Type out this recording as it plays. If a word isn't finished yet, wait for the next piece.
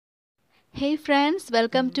Hey friends,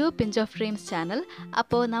 welcome to Pinch of Dreams channel.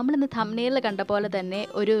 അപ്പോൾ നമ്മൾ ഇന്ന് thumbnail കണ്ട പോലെ തന്നെ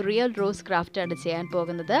ഒരു റിയൽ റോസ് ക്രാഫ്റ്റ് ആണ് ചെയ്യാൻ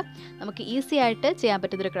പോകുന്നത്. നമുക്ക് ഈസി ആയിട്ട് ചെയ്യാൻ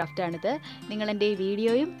പറ്റുന്ന ഒരു ക്രാഫ്റ്റ് ആണിത്. നിങ്ങൾ എൻ്റെ ഈ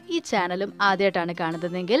വീഡിയോയും ഈ ചാനലും ആദ്യമായിട്ടാണ്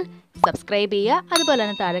കാണുന്നതെങ്കിൽ സബ്സ്ക്രൈബ് ചെയ്യുക. അതുപോലെ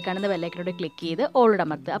തന്നെ താഴെ കാണുന്ന ബെൽ ഐക്കണിലൂടെ ക്ലിക്ക് ചെയ്ത് ഓൾ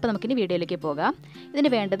അമർത്തുക. അപ്പോൾ നമുക്കിനി വീഡിയോയിലേക്ക് പോകാം.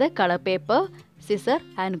 ഇതിന് വേണ്ടത് colour paper, scissor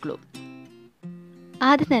and glue.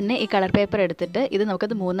 ആദ്യം തന്നെ ഈ കളർ പേപ്പർ എടുത്തിട്ട് ഇത്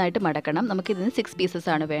നമുക്കത് മൂന്നായിട്ട് മടക്കണം. നമുക്കിതിന് 6 പീസസ്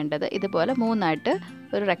ആണ് വേണ്ടത്. ഇതുപോലെ മൂന്നായിട്ട്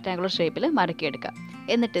ഒരു റെക്റ്റാങ്കുലർ ഷേപ്പിൽ മടക്കിയെടുക്കാം.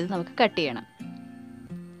 എന്നിട്ട് ഇത് നമുക്ക് കട്ട് ചെയ്യണം.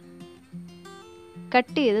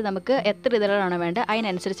 കട്ട് ചെയ്ത് നമുക്ക് എത്ര ഇതളുകളാണ് വേണ്ടത്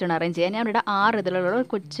അതിനനുസരിച്ചാണ് അറേഞ്ച് ചെയ്യാൻ. ഞാനിവിടെ 6 ഇതളുകളുള്ള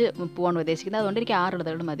കൊച്ചു പൂവാണ് ഉദ്ദേശിക്കുന്നത്. അതുകൊണ്ട് എനിക്ക് 6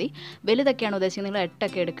 ഇതളുകൾ മതി. വലുതൊക്കെയാണ് ഉദ്ദേശിക്കുന്നത്, നിങ്ങൾ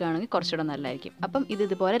 8 ഒക്കെ എടുക്കുകയാണെങ്കിൽ കുറച്ചുകൂടെ നല്ലതായിരിക്കും. അപ്പം ഇത്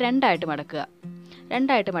ഇതുപോലെ രണ്ടായിട്ട് മടക്കുക.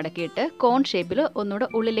 രണ്ടായിട്ട് മടക്കിയിട്ട് കോൺ ഷേപ്പിൽ ഒന്നുകൂടെ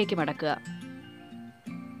ഉള്ളിലേക്ക് മടക്കുക.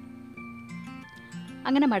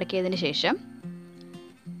 അങ്ങനെ മടക്കിയതിന് ശേഷം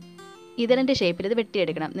ഇതളിൻ്റെ ഷേപ്പിൽ ഇത്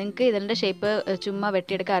വെട്ടിയെടുക്കണം. നിങ്ങൾക്ക് ഇതളിൻ്റെ ഷേപ്പ് ചുമ്മാ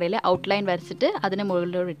വെട്ടിയെടുക്കാൻ അറിയില്ല, ഔട്ട്ലൈൻ വരച്ചിട്ട് അതിന്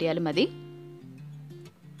മുകളിലൂടെ വെട്ടിയാലും മതി.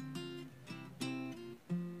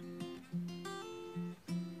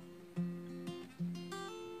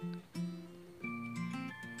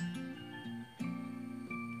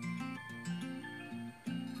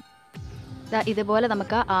 ഇതുപോലെ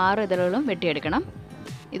നമുക്ക് 6 ഇതളുകളും വെട്ടിയെടുക്കണം.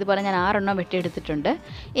 ഇതുപോലെ ഞാൻ 6 എണ്ണം വെട്ടിയെടുത്തിട്ടുണ്ട്.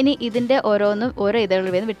 ഇനി ഇതിൻ്റെ ഓരോന്നും ഓരോ ഇതളുകൾ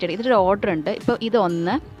വീതം വെട്ടിയെടുക്കും. ഇതിൻ്റെ ഒരു ഓർഡർ ഉണ്ട്. ഇപ്പോൾ ഇത്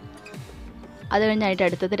 1, അത് കഴിഞ്ഞായിട്ട്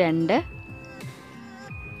അടുത്തത് 2,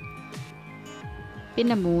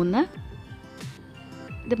 പിന്നെ 3,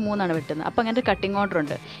 ഇത് 3 വെട്ടുന്നത്. അപ്പോൾ അങ്ങനത്തെ കട്ടിങ് ഓർഡർ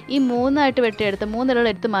ഉണ്ട്. ഈ 3 ആയിട്ട് വെട്ടിയെടുത്ത് 3 ഇതളുകൾ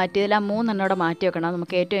എടുത്ത് മാറ്റിയതിൽ ആ 3 എണ്ണോടെ മാറ്റി വെക്കണം.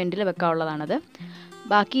 നമുക്ക് ഏറ്റവും എൻഡിൽ വെക്കാനുള്ളതാണത്.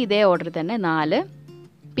 ബാക്കി ഇതേ ഓർഡർ തന്നെ 4,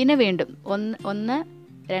 പിന്നെ വീണ്ടും 1,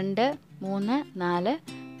 2, 3, 4,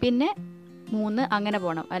 പിന്നെ 3 അങ്ങനെ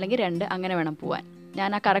പോകണം, അല്ലെങ്കിൽ 2 അങ്ങനെ വേണം പോവാൻ. ഞാൻ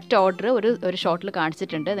ആ കറക്റ്റ് ഓർഡർ ഒരു ഷോട്ടിൽ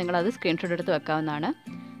കാണിച്ചിട്ടുണ്ട്. നിങ്ങളത് സ്ക്രീൻഷോട്ട് എടുത്ത് വെക്കാവുന്നതാണ്.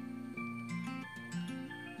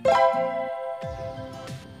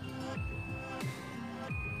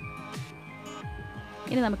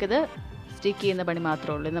 ഇനി നമുക്കിത് സ്റ്റിക്ക് ചെയ്യുന്ന പണി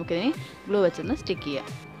മാത്രമേ ഉള്ളൂ. നമുക്കിതിന് ഗ്ലൂ വെച്ചൊന്ന് സ്റ്റിക്ക് ചെയ്യാം.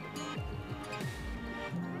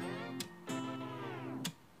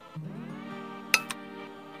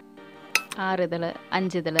 ആറ് ഇതള്,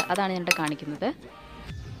 5 ഇതള്, അതാണ് ഞാനിവിടെ കാണിക്കുന്നത്.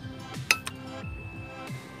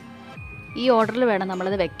 ഈ ഓർഡറിൽ വേണം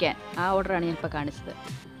നമ്മളത് വെക്കാൻ. ആ ഓർഡറാണ് ഞാനിപ്പോൾ കാണിച്ചത്.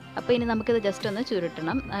 അപ്പോൾ ഇനി നമുക്കിത് ജസ്റ്റ് ഒന്ന്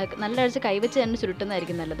ചുരുട്ടണം. നല്ല അഴിച്ച് കൈവച്ച് തന്നെ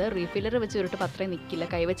ചുരുട്ടുന്നതായിരിക്കും നല്ലത്. റീഫില്ലർ വെച്ച് ചുരുട്ടുമ്പോൾ അത്രയും നിൽക്കില്ല.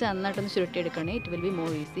 കൈവച്ച് നന്നായിട്ടൊന്ന് ചുരുട്ടിയെടുക്കണേ. It will be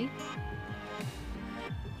more easy.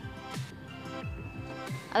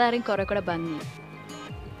 അതായിരിക്കും കുറേ കൂടെ ഭംഗി.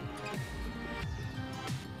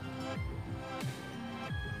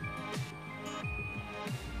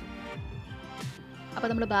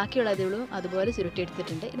 അപ്പോൾ നമ്മൾ ബാക്കിയുള്ള ഇതളും അതുപോലെ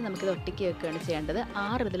ചുരുട്ടിയെടുത്തിട്ടുണ്ട്. ഇനി നമുക്കിത് ഒട്ടിക്ക് വെക്കുകയാണ് ചെയ്യേണ്ടത്.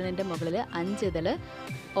 6 ഇതളിൻ്റെ മുകളിൽ 5 ഇതൾ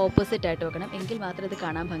ഓപ്പോസിറ്റ് ആയിട്ട് വെക്കണം. എങ്കിൽ മാത്രമേ ഇത്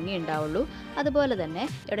കാണാൻ ഭംഗി ഉണ്ടാവുള്ളൂ. അതുപോലെ തന്നെ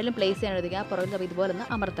എവിടെയെങ്കിലും പ്ലേസ് ചെയ്യാൻ എഴുതുക പുറകിൽ ഇതുപോലെ ഒന്ന്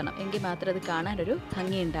അമർത്തണം. എങ്കിൽ മാത്രമേ ഇത് കാണാനൊരു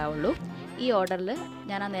ഭംഗി ഉണ്ടാവുള്ളൂ. ഈ ഓർഡറിൽ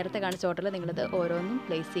ഞാൻ ആ നേരത്തെ കാണിച്ച ഓർഡറിൽ നിങ്ങളിത് ഓരോന്നും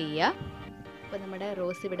പ്ലേസ് ചെയ്യുക. അപ്പോൾ നമ്മുടെ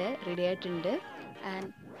റോസ് ഇവിടെ റെഡി ആയിട്ടുണ്ട്. ആൻഡ്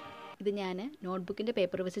ഇത് ഞാൻ നോട്ട്ബുക്കിൻ്റെ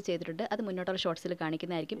പേപ്പർ വെച്ച് ചെയ്തിട്ടുണ്ട്. അത് മുന്നോട്ടുള്ള ഷോർട്സിൽ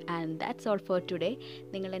കാണിക്കുന്നതായിരിക്കും. And that's all for today.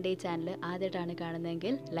 നിങ്ങൾ എൻ്റെ ഈ ചാനൽ ആദ്യമായിട്ടാണ്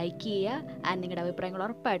കാണുന്നതെങ്കിൽ ലൈക്ക് ചെയ്യുക. ആൻഡ് നിങ്ങളുടെ അഭിപ്രായങ്ങൾ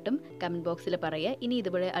ഉറപ്പായിട്ടും കമൻറ്റ് ബോക്സിൽ പറയുക. ഇനി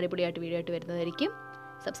ഇതുപോലെ അടിപൊളിയായിട്ട് വീഡിയോ ആയിട്ട് വരുന്നതായിരിക്കും.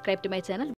 Subscribe to my channel.